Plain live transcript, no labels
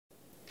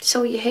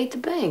So you hate the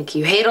bank.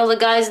 You hate all the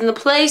guys in the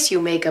place.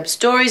 You make up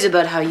stories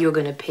about how you're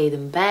going to pay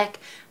them back,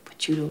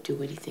 but you don't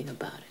do anything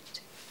about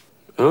it.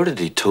 I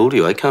already told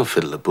you I can't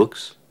fiddle the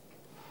books.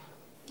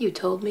 You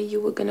told me you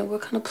were going to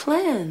work on a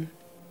plan.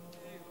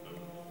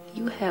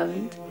 You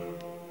haven't,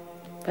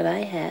 but I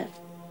have.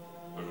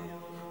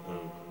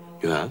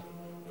 You have?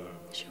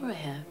 Sure I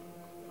have.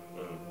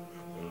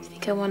 You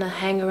think I want to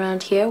hang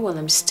around here while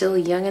I'm still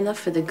young enough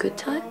for the good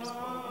times?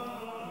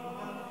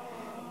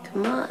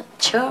 Come on,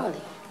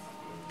 Charlie.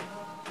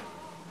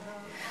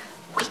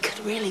 We could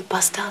really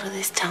bust out of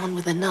this town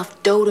with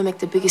enough dough to make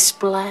the biggest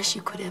splash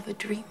you could ever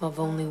dream of,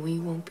 only we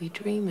won't be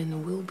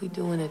dreaming. We'll be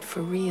doing it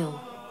for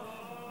real.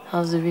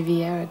 How's the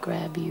Riviera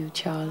grab you,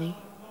 Charlie?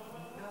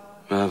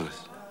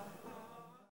 Marvelous.